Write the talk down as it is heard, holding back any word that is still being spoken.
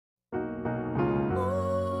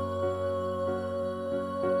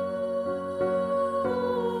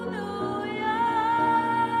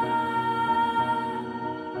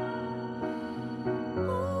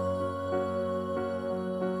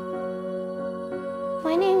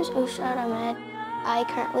My name is Ushrat Ahmed. I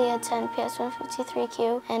currently attend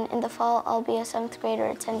PS153Q, and in the fall I'll be a 7th grader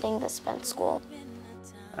attending the Spence School.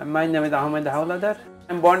 My name is Ahmed Hawladar.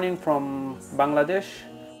 I'm born from Bangladesh.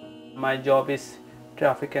 My job is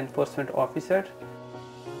traffic enforcement officer.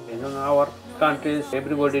 In our country,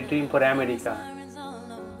 everybody dream for America.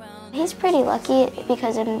 He's pretty lucky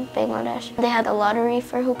because in Bangladesh they had a lottery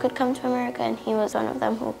for who could come to America, and he was one of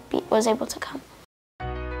them who was able to come.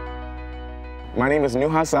 My name is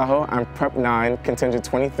Nuha Saho. I'm Prep 9, Contingent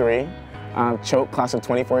 23, Choate Class of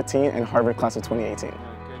 2014, and Harvard Class of 2018.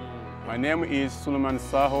 My name is Nuha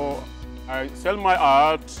Saho. I sell my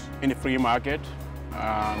art in the free market.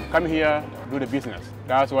 Come here, do the business.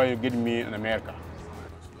 That's why you get me in America.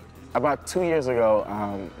 About 2 years ago,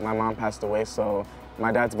 my mom passed away, so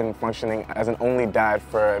my dad's been functioning as an only dad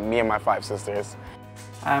for me and my 5 sisters.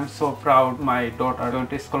 I'm so proud my daughter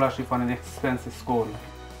got a scholarship for an expensive school.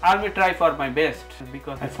 I'll try for my best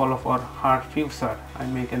because I follow for her future. I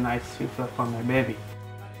make a nice future for my baby.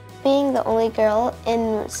 Being the only girl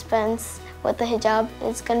in Spence with the hijab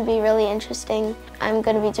is going to be really interesting. I'm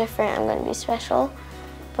going to be different, I'm going to be special,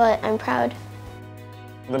 but I'm proud.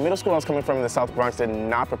 The middle school I was coming from in the South Bronx did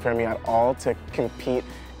not prepare me at all to compete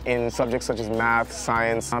in subjects such as math,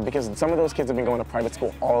 science, because some of those kids have been going to private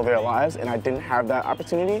school all their lives, and I didn't have that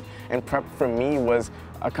opportunity. And prep for me was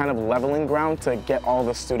a kind of leveling ground to get all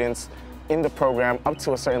the students in the program up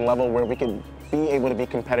to a certain level where we could be able to be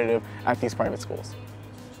competitive at these private schools.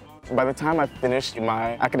 By the time I finished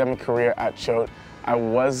my academic career at Choate, I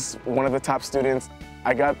was one of the top students.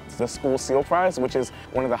 I got the school seal prize, which is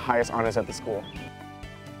one of the highest honors at the school.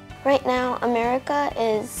 Right now, America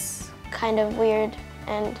is kind of weird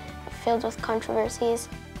and filled with controversies.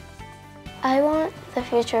 I want the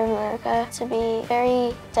future of America to be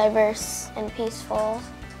very diverse and peaceful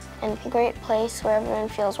and a great place where everyone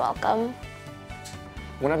feels welcome.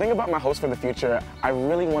 When I think about my hopes for the future, I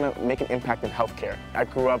really want to make an impact in healthcare. I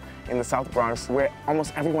grew up in the South Bronx where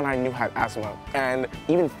almost everyone I knew had asthma. And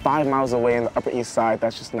even 5 miles away in the Upper East Side,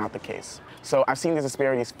 that's just not the case. So I've seen these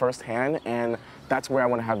disparities firsthand, and that's where I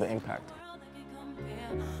want to have the impact.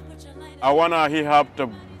 I want to have the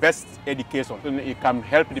best education. You can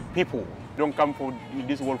help the people. You don't come for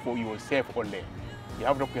this world for yourself only. You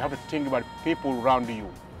have to think about people around you.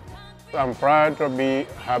 I'm proud to be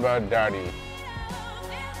Harvard daddy.